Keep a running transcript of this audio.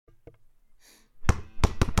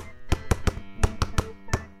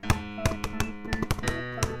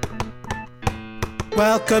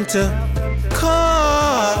Welcome to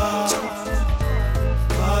Court.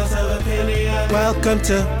 Welcome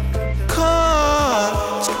to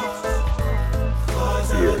Court.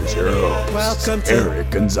 Here's your hosts, Welcome to Eric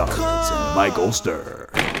Gonzalez and Michael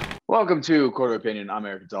Sturr. Welcome to Court of Opinion. I'm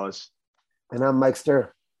Eric Gonzalez. And I'm Mike Sturr.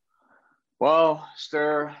 Well,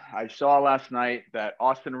 Sturr, I saw last night that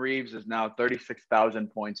Austin Reeves is now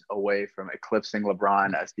 36,000 points away from eclipsing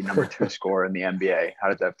LeBron as the number 2 scorer in the NBA. How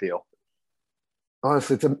does that feel?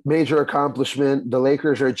 Honestly, it's a major accomplishment. The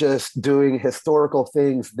Lakers are just doing historical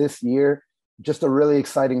things this year. Just a really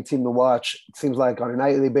exciting team to watch. It seems like on a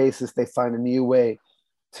nightly basis, they find a new way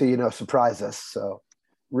to, surprise us. So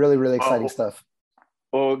really, really exciting stuff.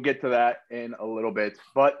 We'll get to that in a little bit.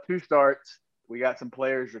 But to start, we got some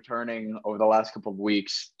players returning over the last couple of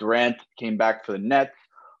weeks. Durant came back for the Nets.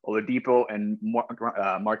 Oladipo and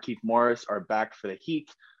Markieff Morris are back for the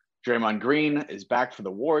Heat. Draymond Green is back for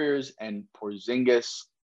the Warriors, and Porzingis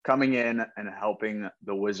coming in and helping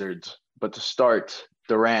the Wizards. But to start,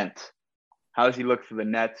 Durant, how does he look for the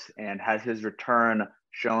Nets, and has his return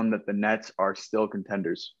shown that the Nets are still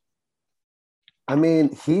contenders? I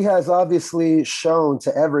mean, he has obviously shown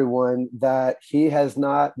to everyone that he has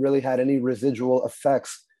not really had any residual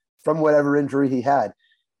effects from whatever injury he had.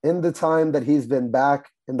 In the time that he's been back,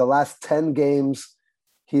 in the last 10 games,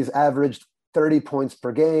 he's averaged 30 points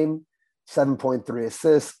per game, 7.3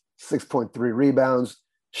 assists, 6.3 rebounds,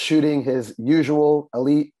 shooting his usual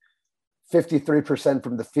elite 53%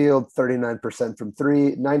 from the field, 39% from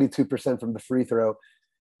three, 92% from the free throw.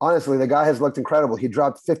 Honestly, the guy has looked incredible. He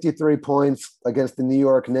dropped 53 points against the New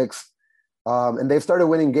York Knicks, and they've started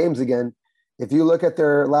winning games again. If you look at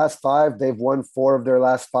their last 5, they've won 4 of their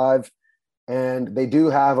last 5, and they do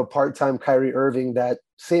have a part-time Kyrie Irving that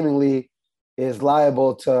seemingly is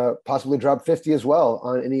liable to possibly drop 50 as well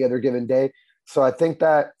on any other given day. So I think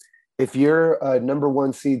that if you're a number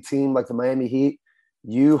 1 seed team like the Miami Heat,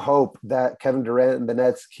 you hope that Kevin Durant and the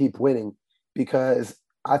Nets keep winning, because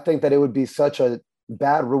I think that it would be such a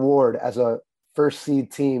bad reward as a first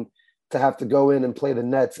seed team to have to go in and play the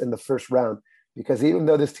Nets in the first round, because even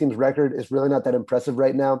though this team's record is really not that impressive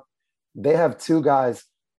right now, they have 2 guys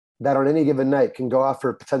that on any given night can go off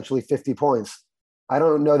for potentially 50 points. I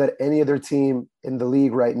don't know that any other team in the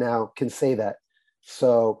league right now can say that.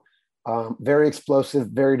 So very explosive,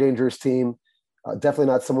 very dangerous team. Definitely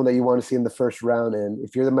not someone that you want to see in the first round. And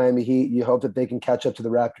if you're the Miami Heat, you hope that they can catch up to the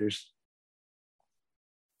Raptors.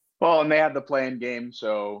 Well, and they have the play-in game,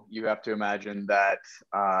 so you have to imagine that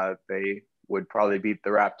they would probably beat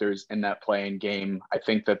the Raptors in that play-in game. I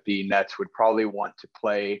think that the Nets would probably want to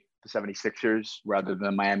play the 76ers rather than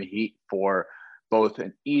the Miami Heat for both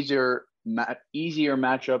an easier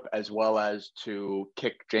matchup as well as to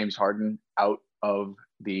kick James Harden out of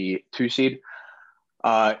the 2 seed.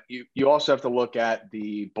 You also have to look at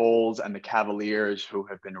the Bulls and the Cavaliers, who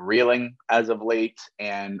have been reeling as of late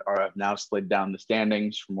and have now slid down the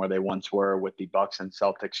standings from where they once were, with the Bucks and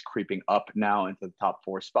Celtics creeping up now into the top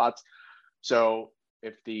 4 spots. So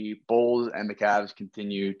if the Bulls and the Cavs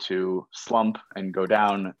continue to slump and go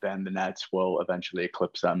down, then the Nets will eventually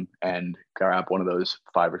eclipse them and grab one of those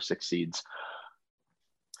 5 or 6 seeds.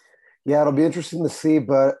 Yeah, it'll be interesting to see,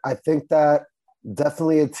 but I think that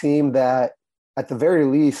definitely a team that at the very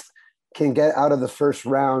least can get out of the first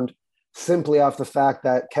round simply off the fact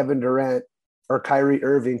that Kevin Durant or Kyrie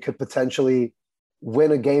Irving could potentially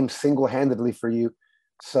win a game single-handedly for you.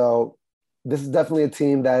 So this is definitely a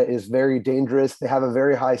team that is very dangerous. They have a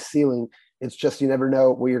very high ceiling. It's just you never know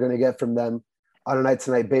what you're going to get from them on a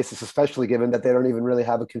night-to-night basis, especially given that they don't even really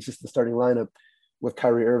have a consistent starting lineup with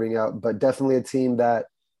Kyrie Irving out. But definitely a team that,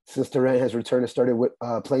 since Durant has returned, has started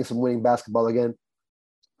playing some winning basketball again.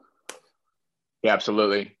 Yeah,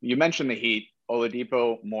 absolutely. You mentioned the Heat.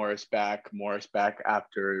 Oladipo, Morris back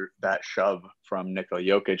after that shove from Nikola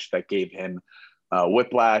Jokic that gave him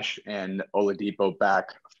whiplash, and Oladipo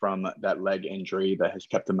back from that leg injury that has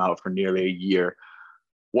kept him out for nearly a year.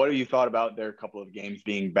 What have you thought about their couple of games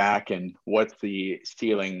being back, and what's the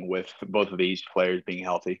ceiling with both of these players being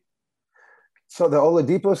healthy? So the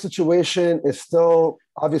Oladipo situation is still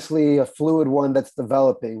obviously a fluid one that's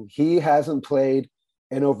developing. He hasn't played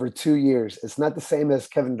in over 2 years. It's not the same as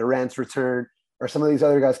Kevin Durant's return or some of these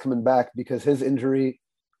other guys coming back, because his injury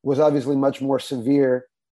was obviously much more severe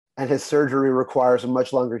and his surgery requires a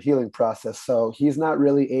much longer healing process. So he's not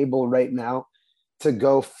really able right now to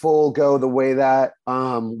go the way that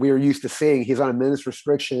we are used to seeing. He's on a minutes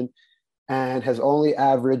restriction and has only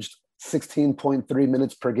averaged 16.3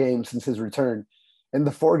 minutes per game since his return. In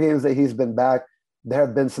the 4 games that he's been back, there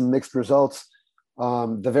have been some mixed results.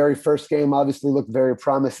 The very first game obviously looked very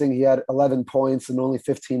promising. He had 11 points in only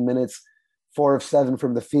 15 minutes 4 of 7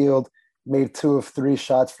 from the field, made 2 of 3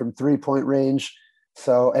 shots from 3-point range.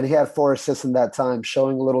 So, and he had 4 assists in that time,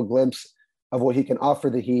 showing a little glimpse of what he can offer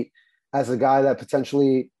the Heat as a guy that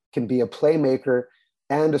potentially can be a playmaker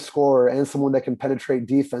and a scorer and someone that can penetrate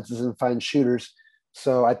defenses and find shooters.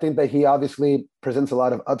 So I think that he obviously presents a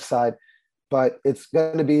lot of upside, but it's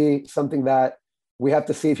going to be something that we have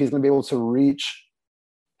to see if he's going to be able to reach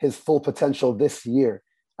his full potential this year.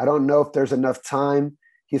 I don't know if there's enough time.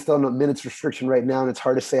 He's still on a minutes restriction right now, and it's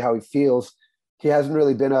hard to say how he feels. He hasn't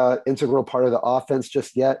really been an integral part of the offense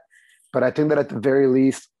just yet, but I think that at the very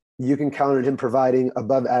least, you can count on him providing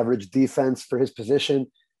above average defense for his position.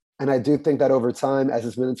 And I do think that over time, as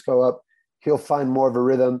his minutes go up, he'll find more of a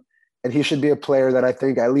rhythm. And he should be a player that I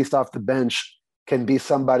think, at least off the bench, can be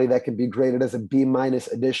somebody that can be graded as a B-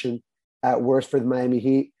 addition at worst for the Miami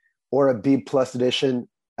Heat or a B+ addition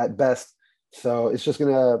at best. So it's just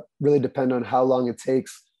going to really depend on how long it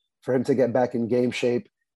takes for him to get back in game shape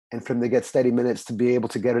and for him to get steady minutes to be able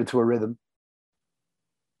to get into a rhythm.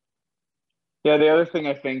 Yeah, the other thing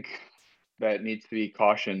I think that needs to be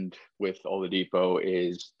cautioned with Oladipo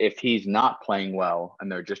is if he's not playing well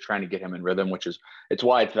and they're just trying to get him in rhythm, which is it's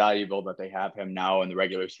why it's valuable that they have him now in the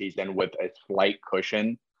regular season with a slight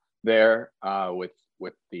cushion there with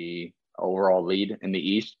the overall lead in the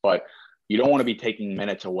East. But you don't want to be taking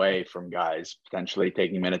minutes away from guys, potentially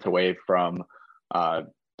taking minutes away from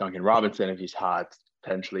Duncan Robinson if he's hot,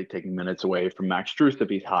 potentially taking minutes away from Max Strus if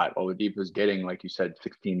he's hot. Oladipo's getting, like you said,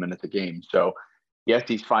 16 minutes a game. So yes,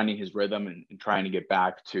 he's finding his rhythm and trying to get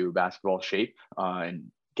back to basketball shape and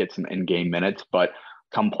get some in-game minutes. But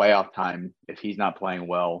come playoff time, if he's not playing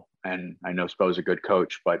well, and I know Spo's a good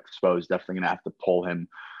coach, but Spo's definitely going to have to pull him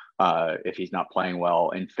if he's not playing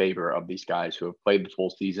well in favor of these guys who have played the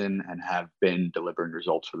full season and have been delivering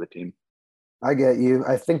results for the team. I get you.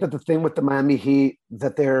 I think that the thing with the Miami Heat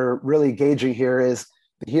that they're really gauging here is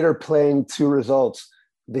the Heat are playing 2 results.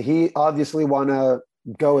 The Heat obviously want to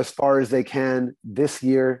go as far as they can this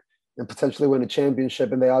year and potentially win a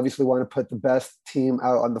championship, and they obviously want to put the best team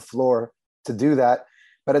out on the floor to do that.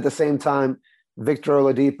 But at the same time, Victor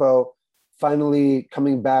Oladipo finally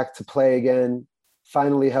coming back to play again,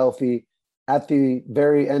 finally healthy. At the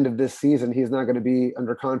very end of this season, he's not going to be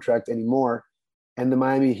under contract anymore. And the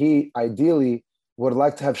Miami Heat ideally would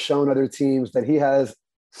like to have shown other teams that he has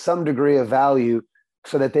some degree of value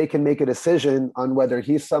so that they can make a decision on whether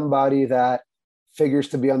he's somebody that figures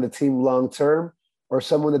to be on the team long-term or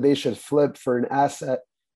someone that they should flip for an asset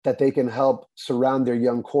that they can help surround their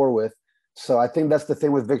young core with. So I think that's the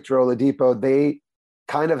thing with Victor Oladipo. They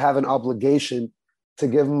kind of have an obligation to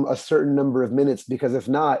give him a certain number of minutes, because if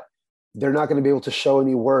not, they're not going to be able to show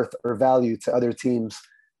any worth or value to other teams.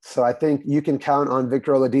 So I think you can count on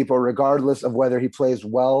Victor Oladipo regardless of whether he plays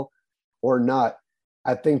well or not.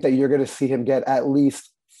 I think that you're going to see him get at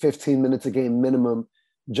least 15 minutes a game minimum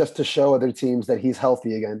just to show other teams that he's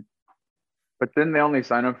healthy again. But didn't they only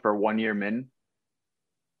sign him for 1 year min?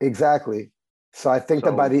 Exactly. So I think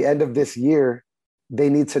that by the end of this year, they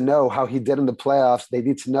need to know how he did in the playoffs. They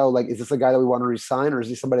need to know, like, is this a guy that we want to re-sign, or is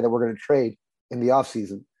he somebody that we're going to trade in the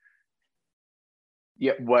offseason?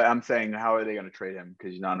 Yeah, what I'm saying, how are they going to trade him?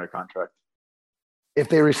 Because he's not under contract. If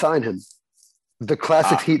they re-sign him, the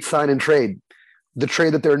classic Heat sign and trade, the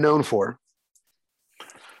trade that they're known for.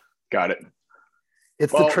 Got it.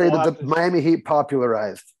 It's the trade that the Miami Heat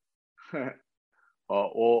popularized.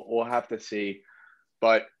 Well, we'll have to see.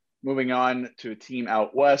 But moving on to a team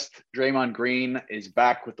out west, Draymond Green is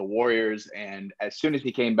back with the Warriors. And as soon as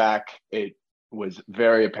he came back, it was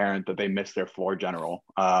very apparent that they missed their floor general.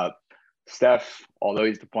 Steph, although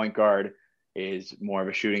he's the point guard, is more of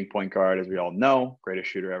a shooting point guard, as we all know, greatest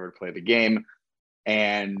shooter ever to play the game.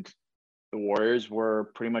 And the Warriors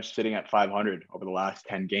were pretty much sitting at 500 over the last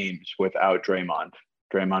 10 games without Draymond.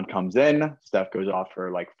 Draymond comes in, Steph goes off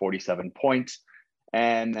for like 47 points,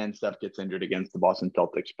 and then Steph gets injured against the Boston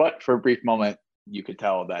Celtics. But for a brief moment, you could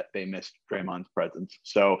tell that they missed Draymond's presence.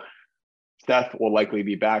 So Steph will likely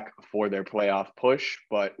be back for their playoff push,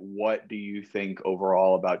 but what do you think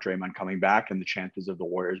overall about Draymond coming back and the chances of the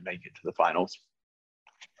Warriors making it to the finals?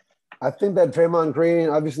 I think that Draymond Green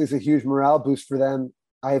obviously is a huge morale boost for them.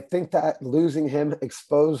 I think that losing him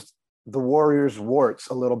exposed the Warriors' warts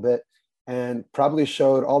a little bit and probably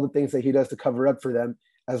showed all the things that he does to cover up for them.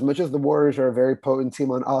 As much as the Warriors are a very potent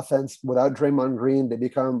team on offense, without Draymond Green, they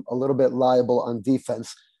become a little bit liable on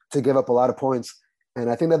defense to give up a lot of points. And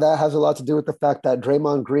I think that that has a lot to do with the fact that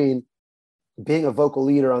Draymond Green, being a vocal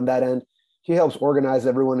leader on that end, he helps organize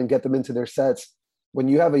everyone and get them into their sets. When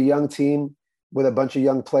you have a young team with a bunch of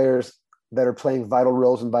young players that are playing vital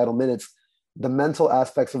roles and vital minutes, the mental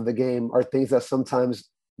aspects of the game are things that sometimes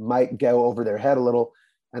might go over their head a little.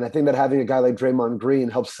 And I think that having a guy like Draymond Green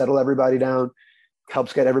helps settle everybody down,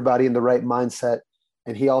 helps get everybody in the right mindset.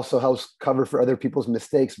 And he also helps cover for other people's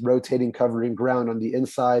mistakes, rotating, covering ground on the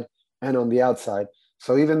inside and on the outside.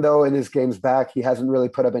 So even though in his games back, he hasn't really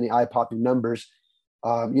put up any eye-popping numbers,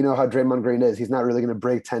 you know how Draymond Green is. He's not really going to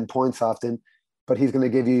break 10 points often, but he's going to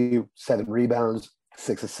give you 7 rebounds,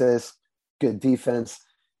 6 assists, good defense,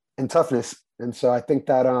 and toughness. And so I think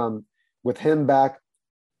that with him back,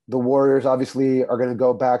 the Warriors obviously are going to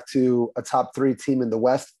go back to a top 3 team in the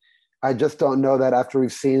West. I just don't know that after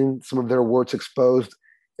we've seen some of their warts exposed,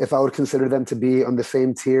 if I would consider them to be on the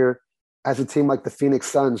same tier as a team like the Phoenix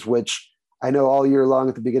Suns, which I know all year long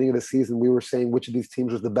at the beginning of the season, we were saying which of these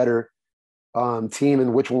teams was the better team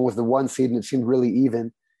and which one was the 1 seed, and it seemed really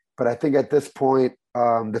even. But I think at this point,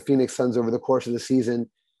 the Phoenix Suns over the course of the season,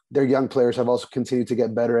 their young players have also continued to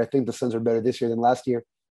get better. I think the Suns are better this year than last year.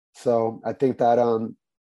 So I think that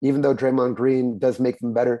even though Draymond Green does make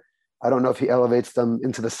them better, I don't know if he elevates them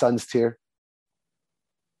into the Suns tier.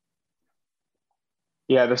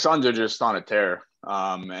 Yeah, the Suns are just on a tear,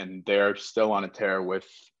 and they're still on a tear with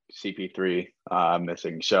CP3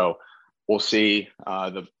 missing. So we'll see.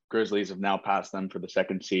 The Grizzlies have now passed them for the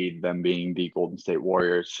 2nd seed, them being the Golden State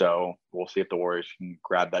Warriors. So we'll see if the Warriors can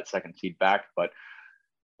grab that 2nd seed back. But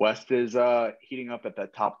West is heating up at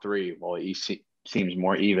that top 3, while it seems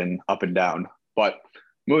more even up and down. But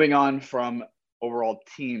moving on from overall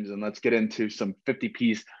teams, and let's get into some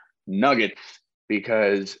 50-piece nuggets,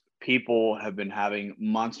 because people have been having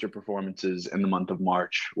monster performances in the month of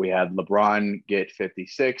March. We had LeBron get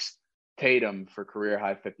 56, Tatum for career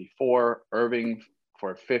high 54, Irving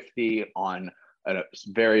for 50 on a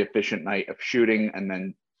very efficient night of shooting, and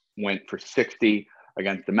then went for 60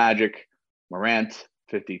 against the Magic. Morant,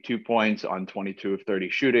 52 points on 22 of 30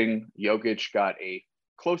 shooting. Jokic got a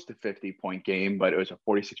close to 50-point game, but it was a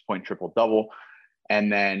 46-point triple-double.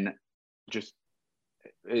 And then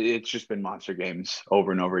it's just been monster games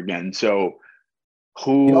over and over again. So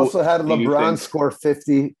he also had LeBron score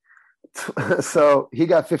 50. So he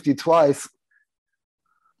got 50 twice.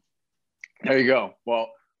 There you go. Well,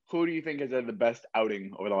 who do you think has had the best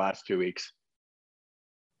outing over the last 2 weeks?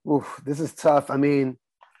 Oof, this is tough. I mean,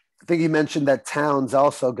 I think you mentioned that Towns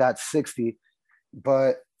also got 60,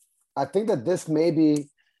 but I think that this maybe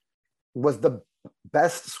was the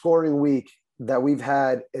best scoring week that we've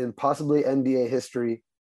had in possibly NBA history.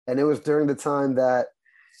 And it was during the time that,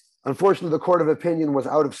 unfortunately, the Court of Opinion was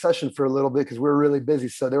out of session for a little bit because we were really busy.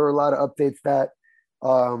 So there were a lot of updates that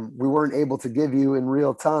we weren't able to give you in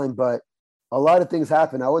real time, but a lot of things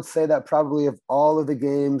happened. I would say that probably of all of the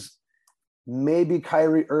games, maybe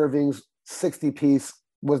Kyrie Irving's 60-piece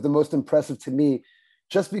was the most impressive to me,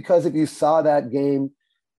 just because if you saw that game,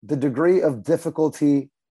 the degree of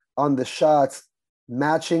difficulty on the shots,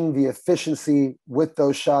 matching the efficiency with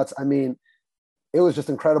those shots, I mean, it was just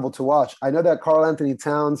incredible to watch. I know that Karl Anthony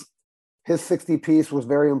Towns, his 60-piece was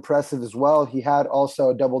very impressive as well. He had also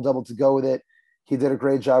a double-double to go with it. He did a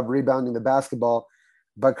great job rebounding the basketball.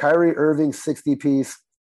 But Kyrie Irving's 60-piece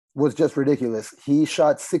was just ridiculous. He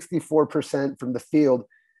shot 64% from the field,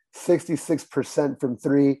 66% from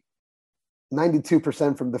 3,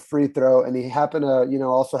 92% from the free throw, and he happened to,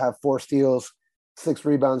 also have 4 steals, 6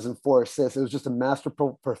 rebounds, and 4 assists. It was just a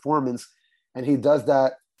masterful performance, and he does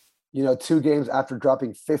that, 2 games after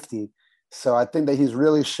dropping 50. So I think that he's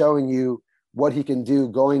really showing you what he can do,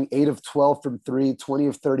 going 8 of 12 from 3, 20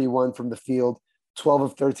 of 31 from the field, 12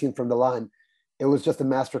 of 13 from the line. It was just a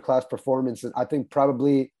masterclass performance, and I think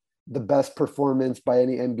probably the best performance by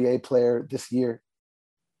any NBA player this year.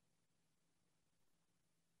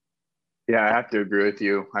 Yeah, I have to agree with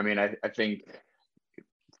you. I mean, I think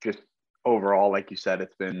just overall, like you said,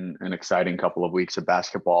 it's been an exciting couple of weeks of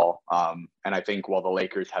basketball. And I think while the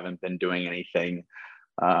Lakers haven't been doing anything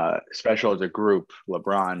special as a group,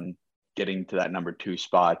 LeBron getting to that number 2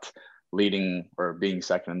 spot, leading or being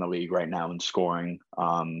second in the league right now in scoring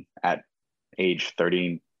at age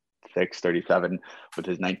 36, 37 with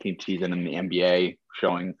his 19th season in the NBA,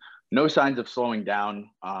 showing no signs of slowing down.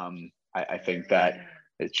 I think that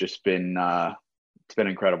it's just been it's been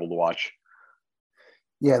incredible to watch.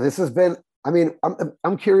 Yeah, this has been, I mean,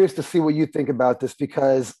 I'm curious to see what you think about this,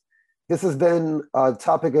 because this has been a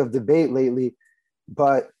topic of debate lately.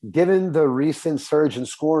 But given the recent surge in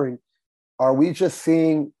scoring, are we just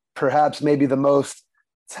seeing perhaps maybe the most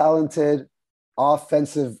talented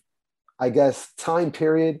offensive, I guess, time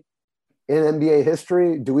period in NBA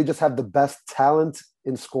history? Do we just have the best talent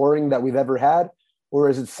in scoring that we've ever had? Or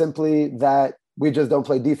is it simply that we just don't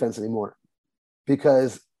play defense anymore?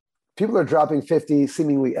 Because people are dropping 50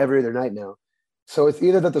 seemingly every other night now. So it's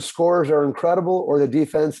either that the scores are incredible or the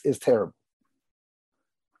defense is terrible.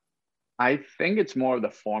 I think it's more of the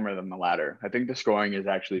former than the latter. I think the scoring is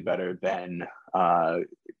actually better than I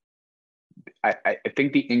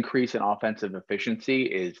think the increase in offensive efficiency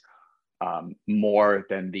is more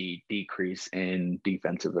than the decrease in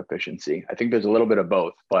defensive efficiency. I think there's a little bit of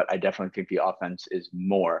both, but I definitely think the offense is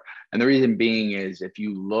more. And the reason being is if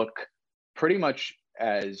you look pretty much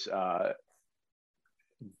as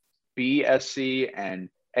BSC and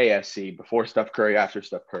ASC before Steph Curry, after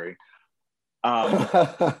Steph Curry,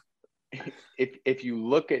 if you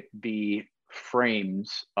look at the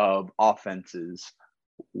frames of offenses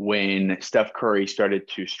when Steph Curry started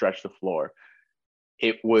to stretch the floor,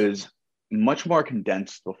 it was much more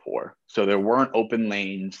condensed before. So there weren't open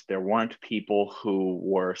lanes. There weren't people who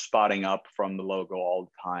were spotting up from the logo all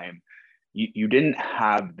the time. You didn't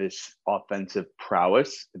have this offensive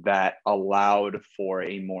prowess that allowed for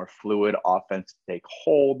a more fluid offense to take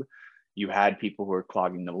hold. You had people who were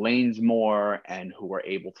clogging the lanes more and who were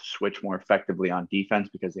able to switch more effectively on defense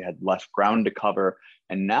because they had less ground to cover.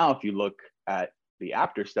 And now if you look at the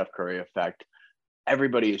after Steph Curry effect,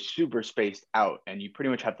 everybody is super spaced out and you pretty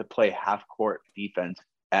much have to play half court defense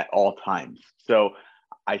at all times. So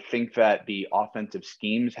I think that the offensive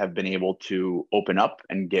schemes have been able to open up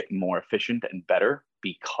and get more efficient and better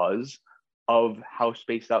because of how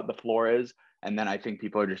spaced out the floor is. And then I think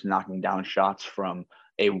people are just knocking down shots from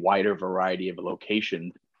a wider variety of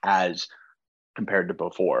locations as compared to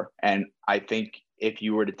before. And I think if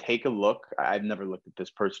you were to take a look, I've never looked at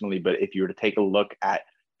this personally, but if you were to take a look at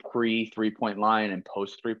pre 3-point line and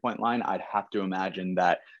post 3-point line, I'd have to imagine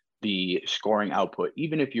that the scoring output,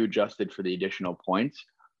 even if you adjusted for the additional points,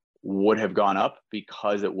 would have gone up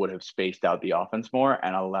because it would have spaced out the offense more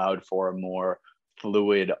and allowed for a more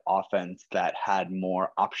fluid offense that had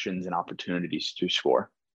more options and opportunities to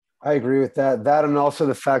score. I agree with that. That and also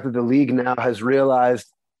the fact that the league now has realized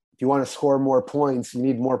if you want to score more points, you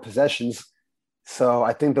need more possessions. So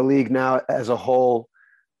I think the league now as a whole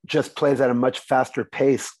just plays at a much faster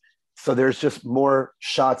pace. So there's just more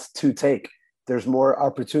shots to take. There's more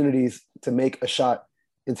opportunities to make a shot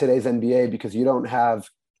in today's NBA because you don't have,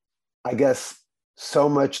 I guess, so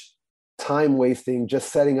much time wasting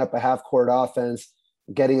just setting up a half-court offense,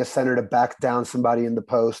 getting a center to back down somebody in the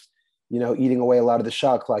post, eating away a lot of the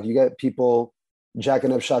shot clock. You get people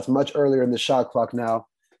jacking up shots much earlier in the shot clock now,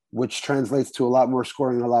 which translates to a lot more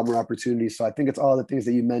scoring and a lot more opportunities. So I think it's all the things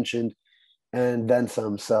that you mentioned and then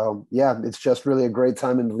some. So, yeah, it's just really a great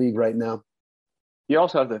time in the league right now. You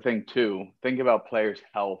also have to think about players'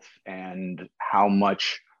 health and how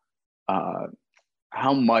much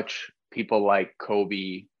people like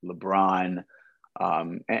Kobe, LeBron,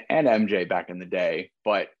 and MJ back in the day,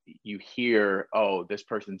 but you hear, oh, this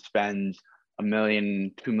person spends $1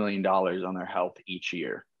 million, $2 million on their health each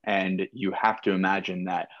year. And you have to imagine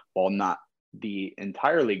that while not the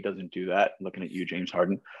entire league doesn't do that, looking at you, James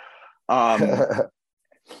Harden,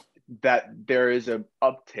 that there is an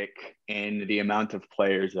uptick in the amount of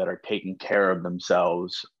players that are taking care of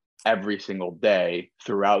themselves every single day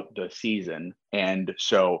throughout the season. And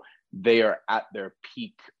so they are at their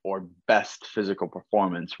peak or best physical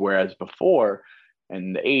performance. Whereas before,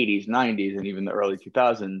 in the 80s, 90s, and even the early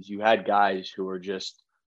 2000s, you had guys who were just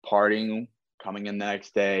partying, coming in the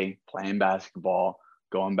next day, playing basketball,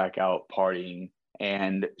 going back out, partying.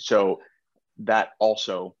 And so that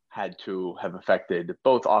also had to have affected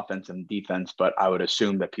both offense and defense, but I would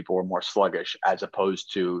assume that people were more sluggish as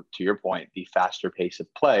opposed to your point, the faster pace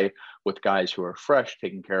of play with guys who are fresh,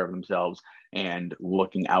 taking care of themselves and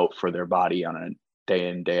looking out for their body on a day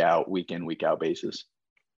in, day out, week in, week out basis.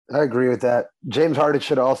 I agree with that. James Harden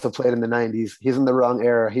should have also played in the 90s. He's in the wrong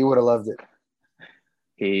era. He would have loved it.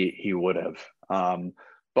 He would have.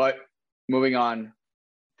 But moving on,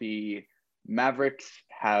 the Mavericks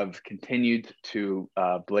have continued to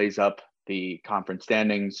blaze up the conference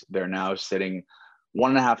standings. They're now sitting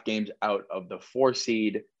 1.5 games out of the 4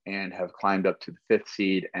 seed and have climbed up to the 5th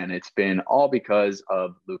seed. And it's been all because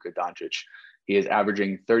of Luka Doncic. He is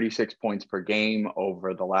averaging 36 points per game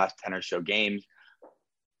over the last 10 or so games.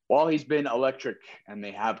 While he's been electric and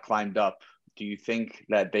they have climbed up, do you think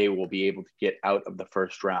that they will be able to get out of the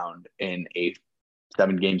first round in a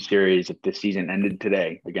 7-game series if this season ended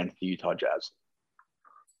today against the Utah Jazz?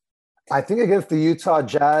 I think against the Utah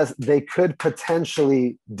Jazz, they could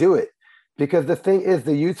potentially do it. Because the thing is,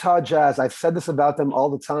 the Utah Jazz, I've said this about them all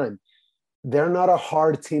the time, they're not a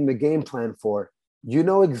hard team to game plan for. You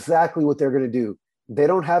know exactly what they're going to do. They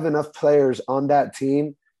don't have enough players on that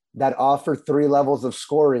team that offer 3 levels of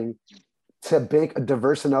scoring to make a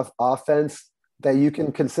diverse enough offense that you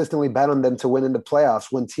can consistently bet on them to win in the playoffs.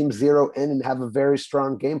 When teams zero in and have a very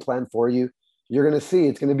strong game plan for you, you're going to see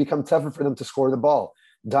it's going to become tougher for them to score the ball.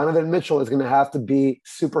 Donovan Mitchell is going to have to be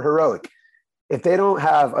super heroic. If they don't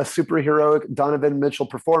have a super heroic Donovan Mitchell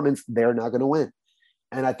performance, they're not going to win.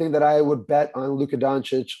 And I think that I would bet on Luka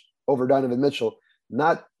Doncic over Donovan Mitchell.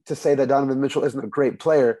 Not to say that Donovan Mitchell isn't a great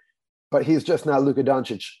player, but he's just not Luka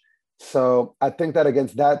Doncic. So I think that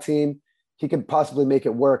against that team, he could possibly make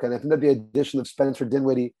it work. And I think that the addition of Spencer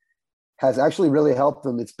Dinwiddie has actually really helped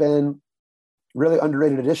them. It's been really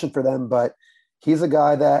underrated addition for them, but he's a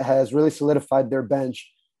guy that has really solidified their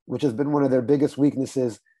bench, which has been one of their biggest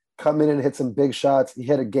weaknesses. Come in and hit some big shots. He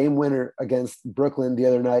hit a game winner against Brooklyn the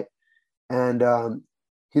other night. And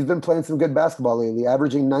he's been playing some good basketball lately,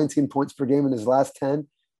 averaging 19 points per game in his last 10,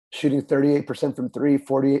 shooting 38% from three,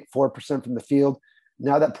 44% from the field.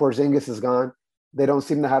 Now that Porzingis is gone, they don't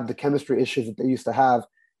seem to have the chemistry issues that they used to have,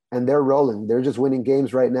 and they're rolling. They're just winning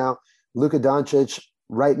games right now. Luka Doncic,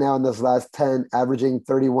 right now in those last 10, averaging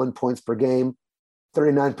 31 points per game,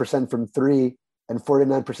 39% from three, and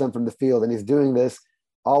 49% from the field. And he's doing this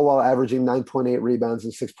all while averaging 9.8 rebounds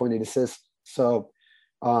and 6.8 assists. So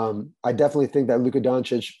I definitely think that Luka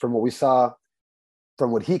Doncic, from what we saw,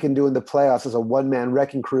 from what he can do in the playoffs as a one-man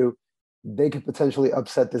wrecking crew, they could potentially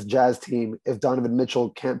upset this Jazz team if Donovan Mitchell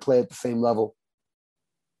can't play at the same level.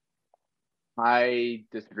 I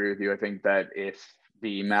disagree with you. I think that if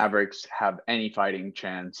the Mavericks have any fighting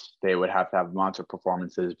chance, they would have to have monster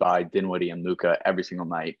performances by Dinwiddie and Luka every single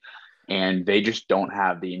night. And they just don't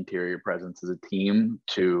have the interior presence as a team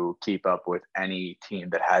to keep up with any team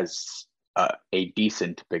that has a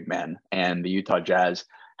decent big man. And the Utah Jazz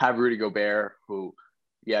have Rudy Gobert, who,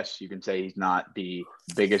 yes, you can say he's not the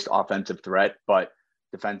biggest offensive threat, but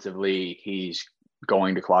defensively, he's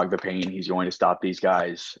going to clog the paint. He's going to stop these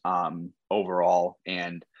guys overall.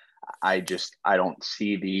 And I don't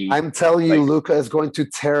see the. I'm telling you, Luka is going to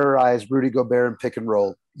terrorize Rudy Gobert in pick and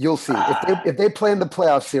roll. You'll see. If they play in the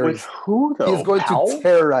playoff series, with who though? He's going to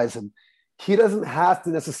terrorize him. He doesn't have to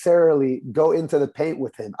necessarily go into the paint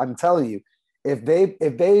with him. I'm telling you, if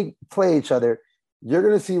they play each other, you're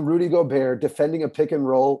going to see Rudy Gobert defending a pick and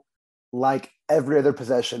roll like every other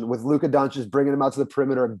possession, with Luka Doncic bringing him out to the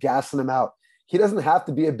perimeter, gassing him out. He doesn't have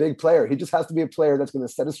to be a big player. He just has to be a player that's going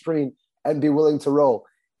to set a screen and be willing to roll.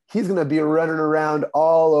 He's going to be running around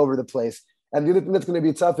all over the place. And the other thing that's going to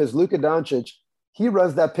be tough is Luka Doncic. He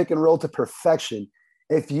runs that pick and roll to perfection.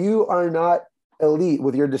 If you are not elite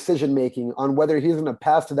with your decision-making on whether he's going to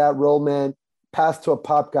pass to that roll man, pass to a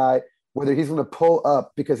pop guy, whether he's going to pull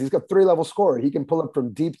up, because he's got three-level scorer. He can pull up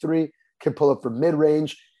from deep three, can pull up from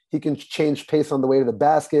mid-range. He can change pace on the way to the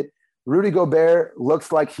basket. Rudy Gobert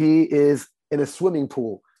looks like he is in a swimming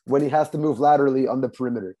pool when he has to move laterally on the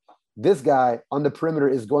perimeter. This guy on the perimeter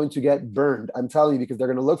is going to get burned. I'm telling you, because they're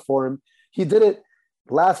going to look for him. He did it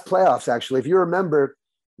last playoffs, actually. If you remember,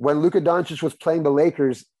 when Luka Doncic was playing the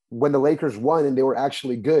Lakers, when the Lakers won and they were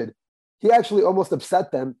actually good, he actually almost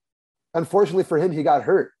upset them. Unfortunately for him, he got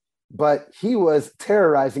hurt. But he was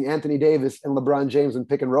terrorizing Anthony Davis and LeBron James in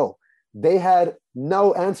pick and roll. They had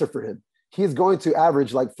no answer for him. He's going to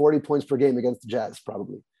average like 40 points per game against the Jazz,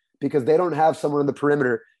 probably, because they don't have someone on the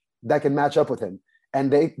perimeter that can match up with him. And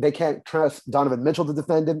they can't trust Donovan Mitchell to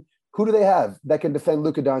defend him. Who do they have that can defend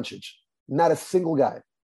Luka Doncic? Not a single guy.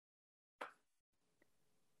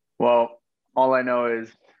 Well, all I know is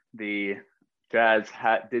the Jazz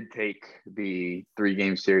did take the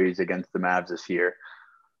 3-game series against the Mavs this year.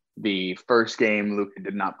 The first game, Luka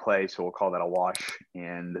did not play, so we'll call that a wash.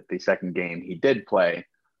 And the second game, he did play.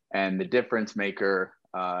 And the difference maker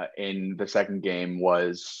in the second game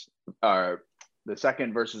was the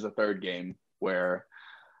second versus the third game, where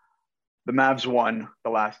the Mavs won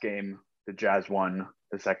the last game, the Jazz won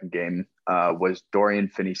the second game, was Dorian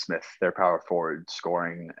Finney-Smith, their power forward,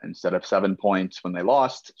 scoring, instead of 7 points when they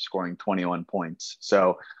lost, scoring 21 points.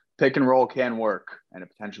 So pick and roll can work, and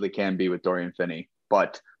it potentially can be with Dorian Finney.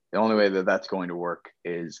 But the only way that that's going to work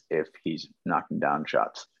is if he's knocking down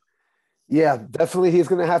shots. Yeah, definitely he's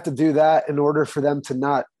going to have to do that in order for them to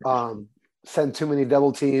not send too many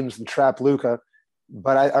double teams and trap Luka.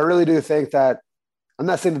 But I really do think that – I'm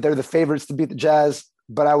not saying that they're the favorites to beat the Jazz,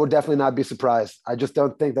 but I would definitely not be surprised. I just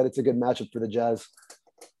don't think that it's a good matchup for the Jazz.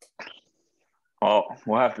 Well,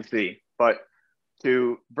 we'll have to see. But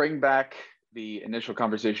to bring back the initial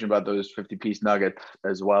conversation about those 50-piece nuggets,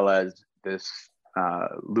 as well as this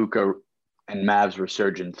Luka and Mavs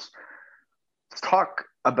resurgence, let's talk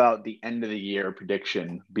about the end of the year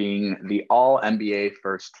prediction being the all-NBA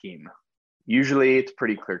first team. Usually it's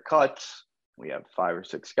pretty clear cut. We have 5 or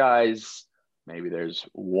 6 guys. Maybe there's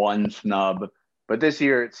one snub. But this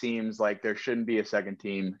year, it seems like there shouldn't be a second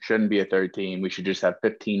team, shouldn't be a third team. We should just have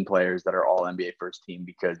 15 players that are all NBA first team,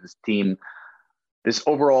 because this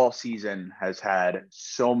overall season has had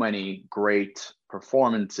so many great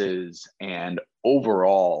performances, and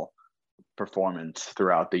overall performance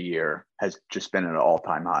throughout the year has just been at an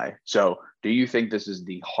all-time high. So do you think this is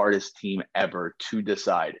the hardest team ever to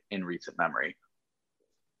decide in recent memory?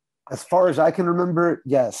 As far as I can remember,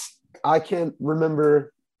 yes. I can't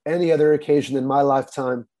remember any other occasion in my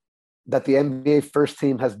lifetime that the NBA first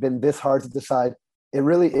team has been this hard to decide. It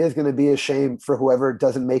really is going to be a shame for whoever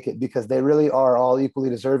doesn't make it, because they really are all equally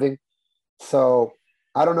deserving. So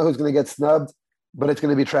I don't know who's going to get snubbed, but it's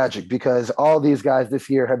going to be tragic, because all these guys this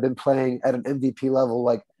year have been playing at an MVP level.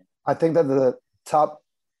 Like, I think that the top,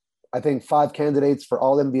 5 candidates for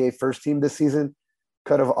all NBA first team this season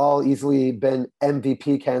could have all easily been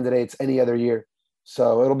MVP candidates any other year.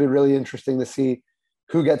 So it'll be really interesting to see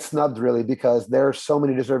who gets snubbed, really, because there are so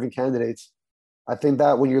many deserving candidates. I think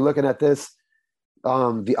that when you're looking at this,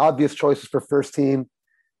 the obvious choices for first team,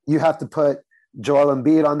 you have to put Joel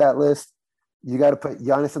Embiid on that list. You got to put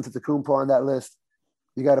Giannis Antetokounmpo on that list.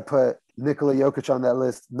 You got to put Nikola Jokic on that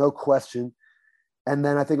list, no question. And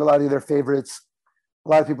then I think a lot of the other favorites, a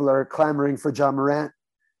lot of people are clamoring for Ja Morant.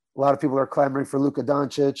 A lot of people are clamoring for Luka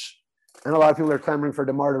Doncic. And a lot of people are clamoring for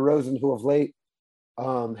DeMar DeRozan, who of late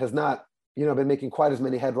has not, been making quite as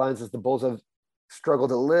many headlines, as the Bulls have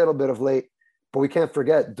struggled a little bit of late. But we can't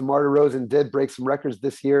forget, DeMar DeRozan did break some records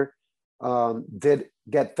this year, did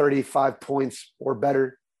get 35 points or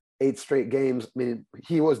better, 8 straight games. I mean,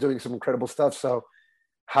 he was doing some incredible stuff. So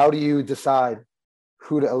how do you decide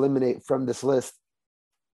who to eliminate from this list?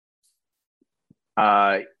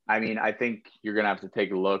 I think you're going to have to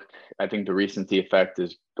take a look. I think the recency effect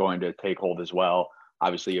is going to take hold as well.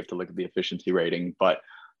 Obviously, you have to look at the efficiency rating, but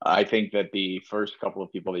I think that the first couple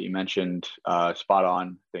of people that you mentioned, spot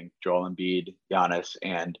on. I think Joel Embiid, Giannis,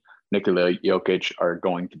 and Nikola Jokic are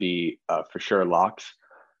going to be for sure locks.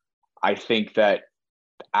 I think that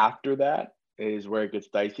after that is where it gets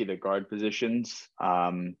dicey, the guard positions.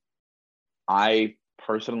 I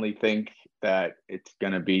personally think that it's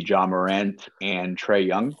going to be Ja Morant and Trae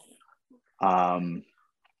Young.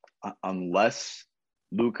 Unless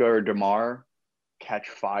Luka or DeMar catch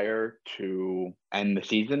fire to end the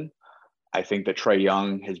season, I think that Trae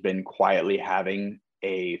Young has been quietly having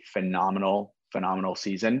a phenomenal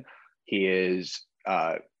season. He is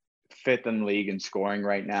 5th in the league in scoring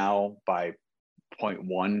right now by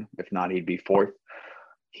 0.1. If not, he'd be 4th.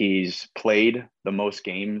 He's played the most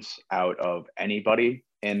games out of anybody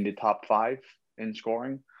in the top 5 in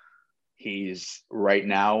scoring. He's right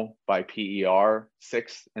now by PER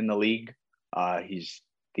 6th in the league. He's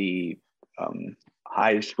the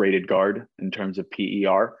highest rated guard in terms of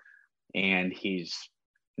PER, and he's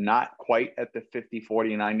not quite at the 50,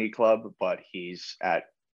 40, 90 club, but he's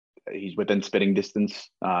within spitting distance.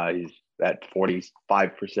 He's at 45%,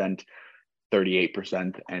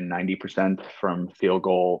 38%, and 90% from field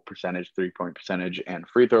goal percentage, 3-point percentage, and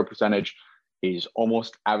free throw percentage. He's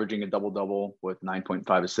almost averaging a double-double with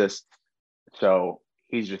 9.5 assists. So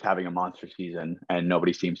he's just having a monster season, and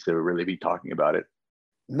nobody seems to really be talking about it.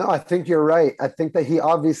 No, I think you're right. I think that he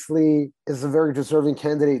obviously is a very deserving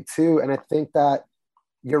candidate too. And I think that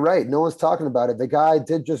you're right. No one's talking about it. The guy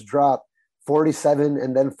did just drop 47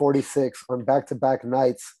 and then 46 on back-to-back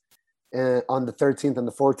nights on the 13th and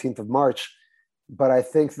the 14th of March. But I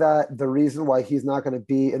think that the reason why he's not going to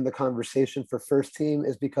be in the conversation for first team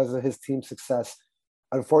is because of his team's success.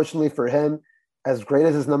 Unfortunately for him, as great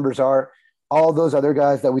as his numbers are, all those other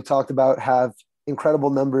guys that we talked about have incredible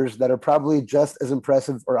numbers that are probably just as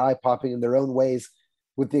impressive or eye-popping in their own ways,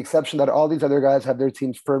 with the exception that all these other guys have their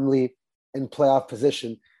teams firmly in playoff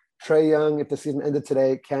position. Trae Young, if the season ended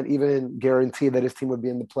today, can't even guarantee that his team would be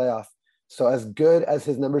in the playoff. So as good as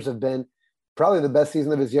his numbers have been, probably the best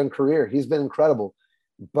season of his young career, he's been incredible.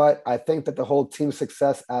 But I think that the whole team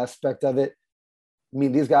success aspect of it, I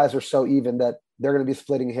mean, these guys are so even that they're going to be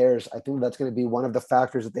splitting hairs. I think that's going to be one of the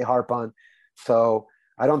factors that they harp on. So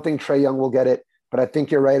I don't think Trae Young will get it, but I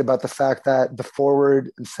think you're right about the fact that the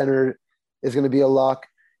forward and center is going to be a lock.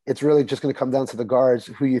 It's really just going to come down to the guards,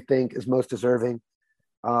 who you think is most deserving.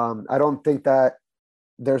 I don't think that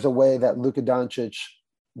there's a way that Luka Doncic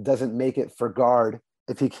doesn't make it for guard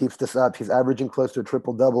if he keeps this up. He's averaging close to a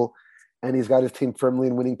triple-double, and he's got his team firmly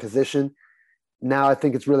in winning position. Now I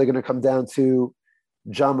think it's really going to come down to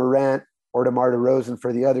Ja Morant or DeMar DeRozan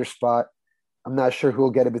for the other spot. I'm not sure who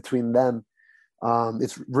will get it between them.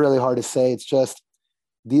 It's really hard to say. It's just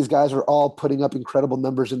these guys are all putting up incredible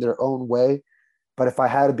numbers in their own way. But if I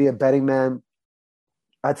had to be a betting man,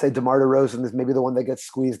 I'd say DeMar DeRozan is maybe the one that gets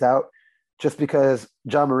squeezed out just because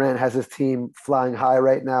John Morant has his team flying high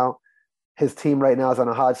right now. His team right now is on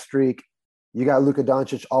a hot streak. You got Luka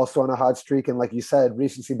Doncic also on a hot streak. And like you said,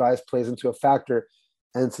 recency bias plays into a factor.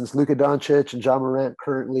 And since Luka Doncic and John Morant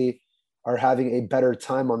currently are having a better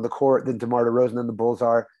time on the court than DeMar DeRozan and the Bulls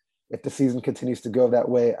are, if the season continues to go that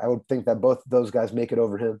way, I would think that both of those guys make it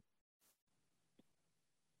over him.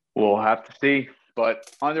 We'll have to see. But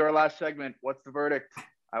on to our last segment, what's the verdict?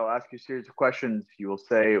 I will ask you a series of questions. You will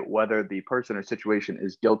say whether the person or situation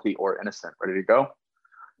is guilty or innocent. Ready to go?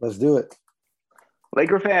 Let's do it.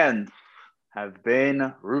 Laker fans have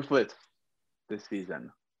been ruthless this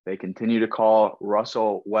season. They continue to call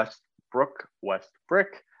Russell Westbrook,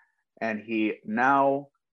 and he now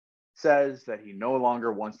says that he no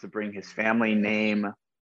longer wants to bring his family name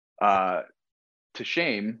to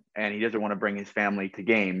shame, and he doesn't want to bring his family to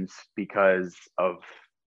games because of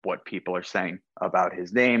what people are saying about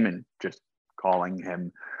his name and just calling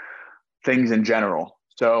him things in general.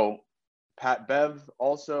 So Pat Bev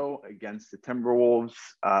also against the Timberwolves,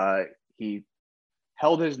 he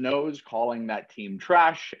held his nose calling that team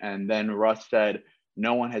trash, and then Russ said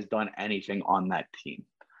no one has done anything on that team.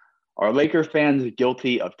 Are Laker fans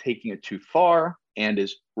guilty of taking it too far, and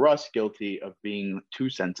is Russ guilty of being too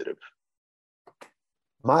sensitive?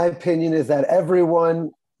 My opinion is that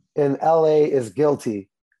everyone in LA is guilty.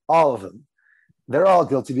 All of them. They're all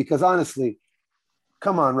guilty because honestly,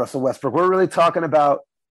 come on, Russell Westbrook. We're really talking about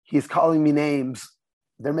he's calling me names.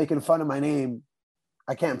 They're making fun of my name.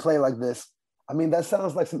 I can't play like this. I mean, that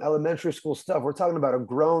sounds like some elementary school stuff. We're talking about a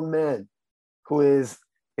grown man who is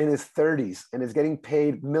in his 30s and is getting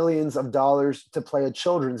paid millions of dollars to play a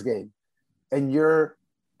children's game. And you're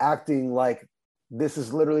acting like this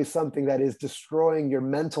is literally something that is destroying your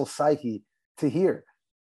mental psyche to hear.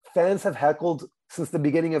 Fans have heckled since the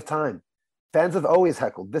beginning of time. Fans have always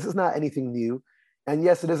heckled. This is not anything new. And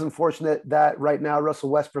yes, it is unfortunate that right now Russell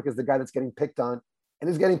Westbrook is the guy that's getting picked on, and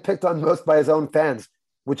he's getting picked on most by his own fans,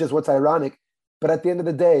 which is what's ironic. But at the end of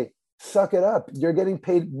the day, suck it up. You're getting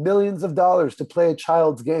paid millions of dollars to play a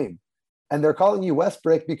child's game. And they're calling you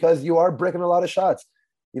Westbrook because you are breaking a lot of shots.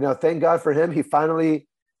 You know, thank God for him. He finally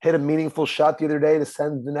hit a meaningful shot the other day to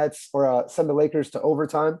send the Nets or send the Lakers to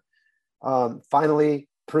overtime. Finally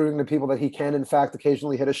proving to people that he can, in fact,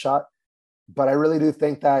 occasionally hit a shot. But I really do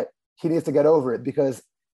think that he needs to get over it because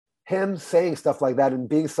him saying stuff like that and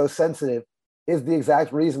being so sensitive is the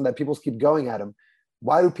exact reason that people keep going at him.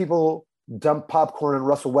 Why do people dump popcorn on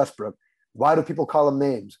Russell Westbrook? Why do people call him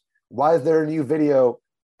names? Why is there a new video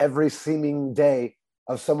every seeming day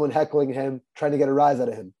of someone heckling him, trying to get a rise out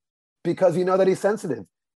of him? Because you know that he's sensitive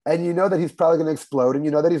and you know that he's probably going to explode and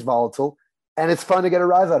you know that he's volatile and it's fun to get a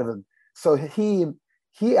rise out of him. So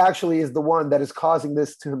he actually is the one that is causing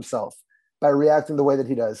this to himself by reacting the way that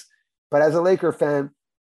he does. But as a Laker fan,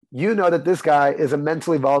 you know that this guy is a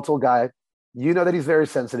mentally volatile guy. You know that he's very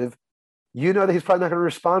sensitive. You know that he's probably not going to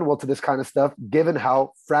respond well to this kind of stuff, given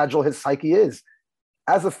how fragile his psyche is.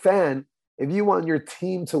 As a fan, if you want your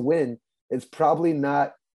team to win, it's probably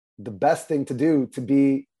not the best thing to do to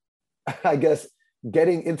be, I guess,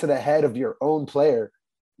 getting into the head of your own player.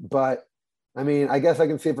 But, I mean, I guess I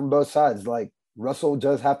can see it from both sides. Like, Russell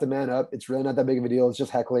does have to man up. It's really not that big of a deal. It's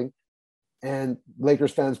just heckling. And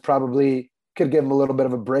Lakers fans probably could give him a little bit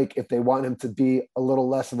of a break if they want him to be a little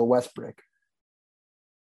less of a Westbrook.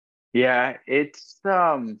 Yeah, it's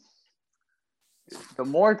the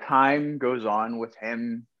more time goes on with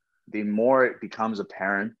him, the more it becomes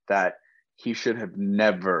apparent that he should have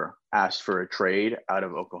never asked for a trade out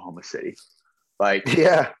of Oklahoma City. Like,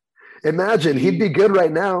 yeah, imagine he'd be good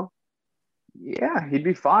right now. Yeah, he'd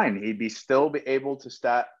be fine. He'd be still be able to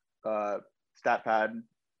stat pad.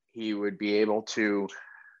 He would be able to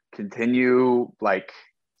continue like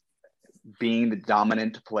being the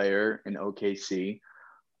dominant player in OKC.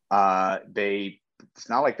 It's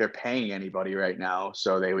not like they're paying anybody right now,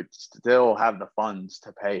 so they would still have the funds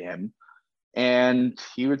to pay him. And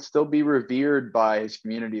he would still be revered by his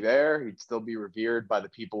community there. He'd still be revered by the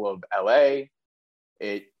people of LA.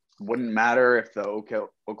 It wouldn't matter if the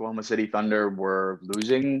Oklahoma City Thunder were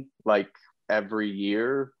losing like every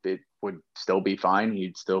year. It would still be fine.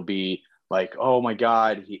 He'd still be like, oh my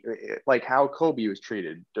God, like how Kobe was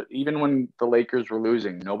treated. Even when the Lakers were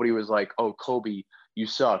losing, nobody was like, oh, Kobe, you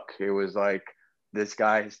suck. It was like, this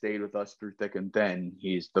guy has stayed with us through thick and thin.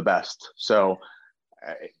 He's the best. So,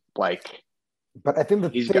 like, but I think the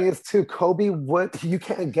thing is too, Kobe, you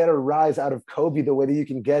can't get a rise out of Kobe the way that you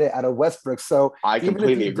can get it out of Westbrook. So I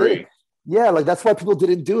completely agree. Like that's why people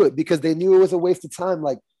didn't do it, because they knew it was a waste of time.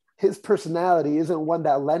 Like, his personality isn't one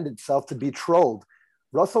that lends itself to be trolled.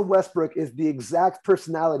 Russell Westbrook is the exact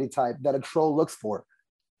personality type that a troll looks for.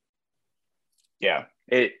 Yeah,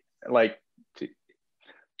 it like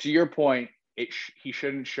to your point, he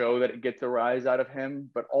shouldn't show that it gets a rise out of him,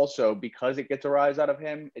 but also because it gets a rise out of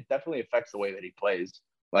him, it definitely affects the way that he plays.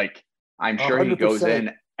 Like I'm sure he goes 100%.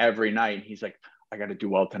 in every night and he's like, I got to do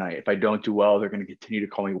well tonight. If I don't do well, they're going to continue to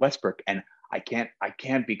call me Westbrook, and I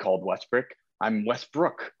can't be called Westbrook. I'm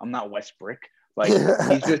Westbrook. I'm not Westbrook.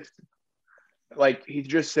 He's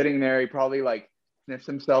just sitting there. He probably like sniffs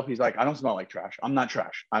himself. He's like, I don't smell like trash. I'm not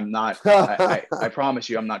trash. I'm not. I promise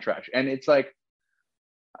you, I'm not trash. And it's like,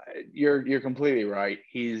 you're completely right.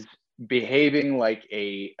 He's behaving like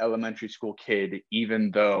a elementary school kid,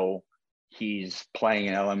 even though he's playing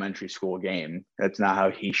an elementary school game. That's not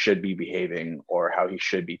how he should be behaving or how he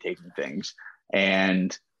should be taking things.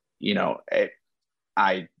 And you know,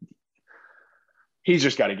 he's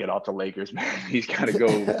just got to get off the Lakers, man. He's got to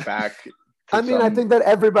go back. I think that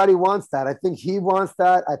everybody wants that. I think he wants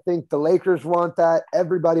that. I think the Lakers want that.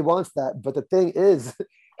 Everybody wants that. But the thing is,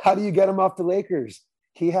 how do you get him off the Lakers?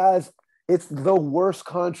 It's the worst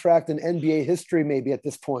contract in NBA history, maybe at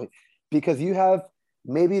this point, because you have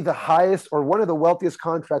maybe the highest or one of the wealthiest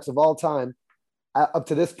contracts of all time up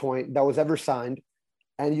to this point that was ever signed.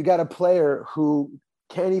 And you got a player who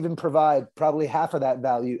can't even provide probably half of that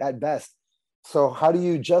value at best. So how do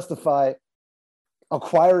you justify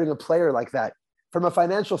acquiring a player like that? From a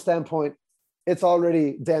financial standpoint, it's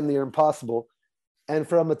already damn near impossible. And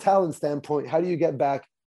from a talent standpoint, how do you get back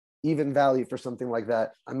even value for something like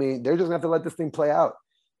that? I mean, they're just gonna have to let this thing play out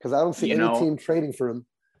because I don't see any team trading for him.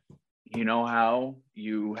 You know how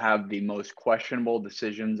you have the most questionable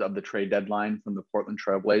decisions of the trade deadline from the Portland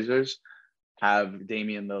Trailblazers? Have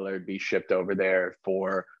Damian Lillard be shipped over there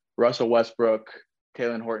for Russell Westbrook,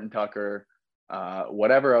 Talen Horton-Tucker,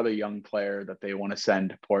 whatever other young player that they want to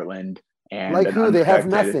send to Portland. And like who? They have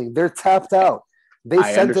nothing. They're tapped out. They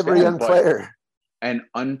sent every young player. An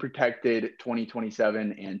unprotected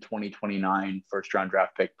 2027 and 2029 first-round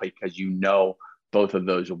draft pick because both of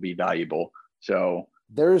those will be valuable. So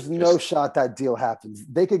there's no shot that deal happens.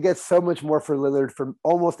 They could get so much more for Lillard from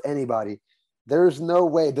almost anybody. There's no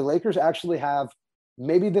way. The Lakers actually have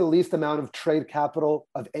maybe the least amount of trade capital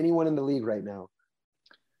of anyone in the league right now.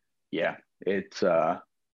 Yeah, it's I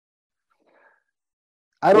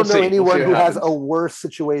don't know anyone who has a worse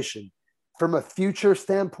situation from a future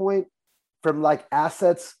standpoint, from like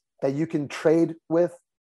assets that you can trade with.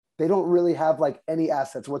 They don't really have like any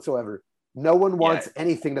assets whatsoever. No one wants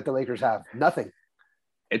anything that the Lakers have. Nothing.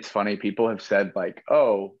 It's funny. People have said like,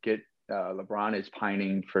 oh, LeBron is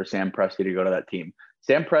pining for Sam Presti to go to that team.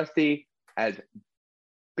 Sam Presti, as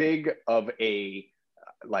big of a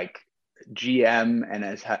like GM and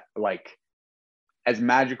as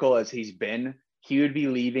magical as he's been, he would be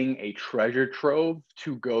leaving a treasure trove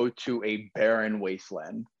to go to a barren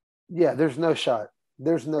wasteland. Yeah, there's no shot.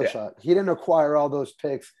 There's no shot. He didn't acquire all those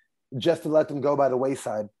picks just to let them go by the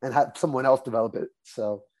wayside and have someone else develop it.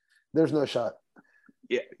 So there's no shot.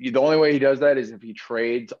 Yeah, the only way he does that is if he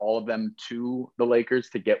trades all of them to the Lakers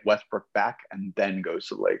to get Westbrook back and then goes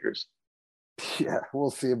to the Lakers. Yeah,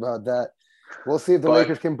 we'll see about that. We'll see if the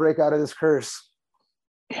Lakers can break out of this curse.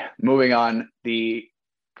 Yeah, moving on. The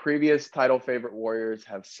previous title favorite Warriors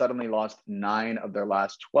have suddenly lost 9 of their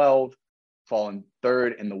last 12, fallen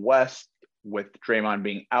third in the West with Draymond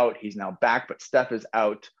being out. He's now back, but Steph is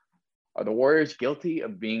out. Are the Warriors guilty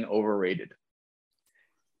of being overrated?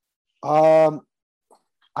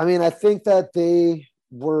 I think that they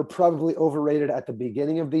were probably overrated at the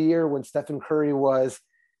beginning of the year when Stephen Curry was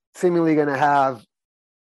seemingly going to have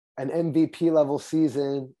an MVP level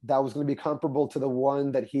season that was going to be comparable to the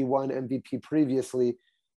one that he won MVP previously.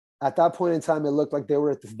 At that point in time, it looked like they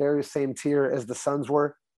were at the very same tier as the Suns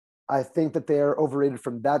were. I think that they are overrated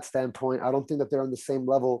from that standpoint. I don't think that they're on the same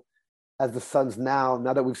level as the Suns now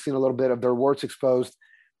that we've seen a little bit of their warts exposed.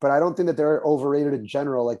 But I don't think that they're overrated in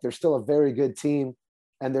general. Like, they're still a very good team,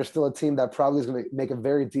 and they're still a team that probably is going to make a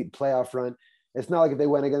very deep playoff run. It's not like if they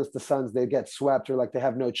went against the Suns, they'd get swept or like they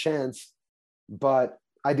have no chance. But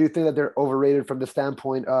I do think that they're overrated from the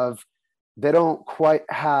standpoint of they don't quite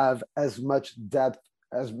have as much depth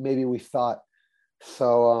as maybe we thought.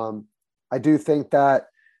 So I do think that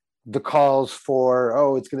the calls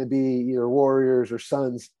for, it's going to be either Warriors or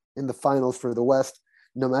Suns in the finals for the West,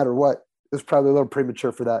 no matter what, is probably a little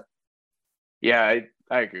premature for that. Yeah,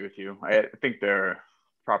 I agree with you. I think they're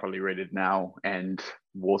properly rated now, and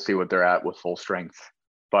we'll see what they're at with full strength.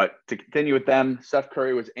 But to continue with them, Steph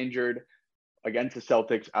Curry was injured against the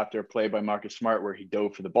Celtics after a play by Marcus Smart where he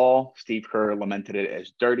dove for the ball. Steve Kerr lamented it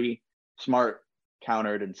as dirty. Smart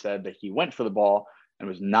countered and said that he went for the ball and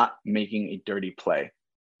was not making a dirty play.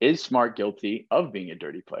 Is Smart guilty of being a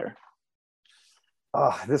dirty player?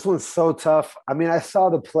 Oh, this one's so tough. I mean, I saw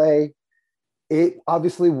the play. It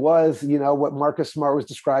obviously was, what Marcus Smart was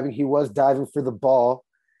describing. He was diving for the ball,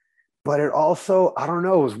 but it also, I don't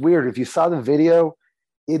know, it was weird. If you saw the video,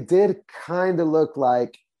 it did kind of look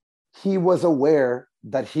like he was aware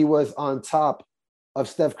that he was on top of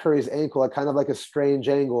Steph Curry's ankle at kind of like a strange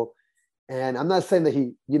angle. And I'm not saying that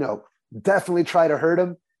he, definitely tried to hurt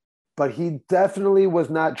him, but he definitely was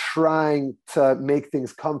not trying to make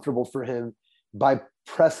things comfortable for him by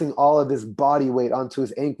pressing all of his body weight onto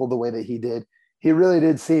his ankle the way that he did. He really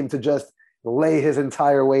did seem to just lay his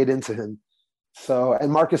entire weight into him. So,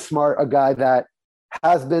 and Marcus Smart, a guy that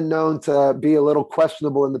has been known to be a little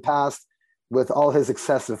questionable in the past with all his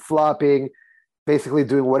excessive flopping, basically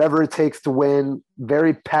doing whatever it takes to win,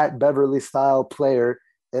 very Pat Beverly style player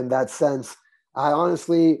in that sense. I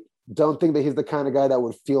honestly don't think that he's the kind of guy that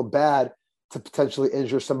would feel bad to potentially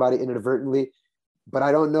injure somebody inadvertently. But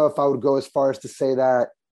I don't know if I would go as far as to say that,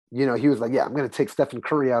 he was like, yeah, I'm going to take Stephen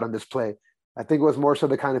Curry out on this play. I think it was more so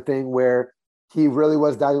the kind of thing where he really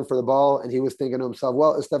was diving for the ball and he was thinking to himself,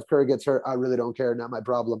 well, if Steph Curry gets hurt, I really don't care. Not my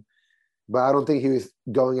problem. But I don't think he was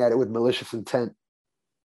going at it with malicious intent.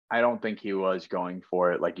 I don't think he was going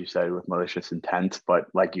for it, like you said, with malicious intent. But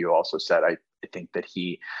like you also said, I think that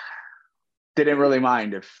he didn't really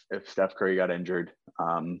mind if Steph Curry got injured.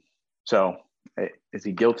 So is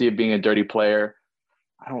he guilty of being a dirty player?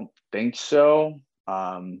 I don't think so.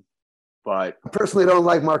 But I personally don't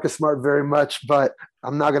like Marcus Smart very much, but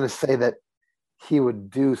I'm not going to say that he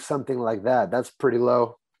would do something like that. That's pretty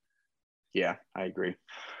low. Yeah, I agree.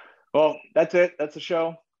 Well, that's it. That's the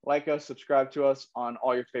show. Like us, subscribe to us on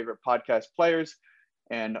all your favorite podcast players,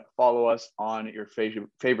 and follow us on your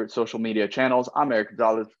favorite social media channels. I'm Eric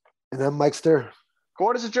Gonzalez. And I'm Mike Stir.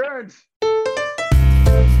 Court is adjourned.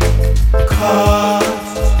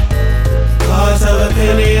 Cause of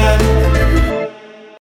opinion.